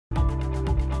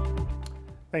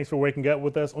Thanks for waking up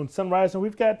with us on Sunrise, and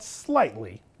we've got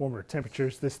slightly warmer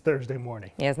temperatures this Thursday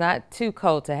morning. Yeah, it's not too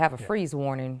cold to have a freeze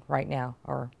warning right now,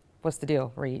 or what's the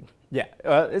deal, Reed? Yeah,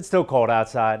 it's still cold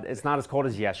outside. It's not as cold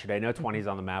as yesterday. No 20s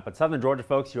on the map. But southern Georgia,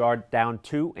 folks, you are down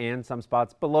to and some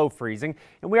spots below freezing.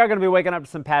 And we are going to be waking up to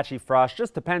some patchy frost.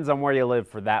 Just depends on where you live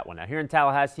for that one. Now, here in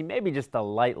Tallahassee, maybe just a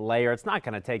light layer. It's not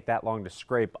going to take that long to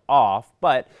scrape off.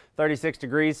 But 36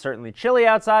 degrees, certainly chilly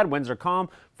outside. Winds are calm.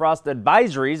 Frost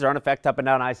advisories are in effect up and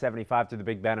down I-75 through the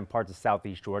Big Bend and parts of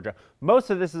southeast Georgia. Most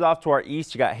of this is off to our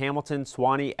east. You got Hamilton,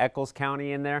 Suwannee, Eccles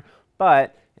County in there.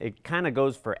 But it kind of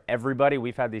goes for everybody.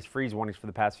 We've had these freeze warnings for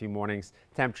the past few mornings.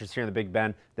 Temperatures here in the Big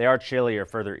Bend, they are chillier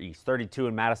further east. 32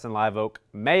 in Madison, Live Oak,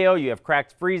 Mayo. You have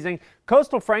cracked freezing.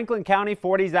 Coastal Franklin County,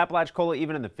 40s, Apalachicola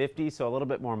even in the 50s, so a little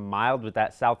bit more mild with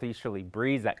that southeasterly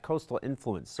breeze. That coastal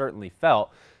influence certainly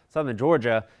felt. Southern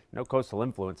Georgia, no coastal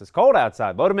influence. It's cold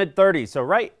outside, low to mid 30s. So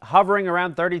right hovering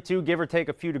around 32, give or take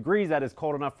a few degrees. That is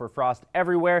cold enough for frost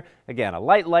everywhere. Again, a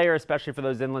light layer, especially for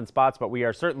those inland spots, but we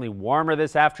are certainly warmer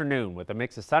this afternoon with a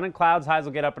mix of sun and clouds. Highs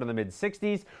will get up into the mid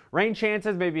 60s. Rain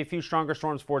chances, maybe a few stronger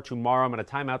storms for tomorrow. I'm going to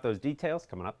time out those details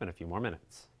coming up in a few more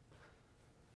minutes.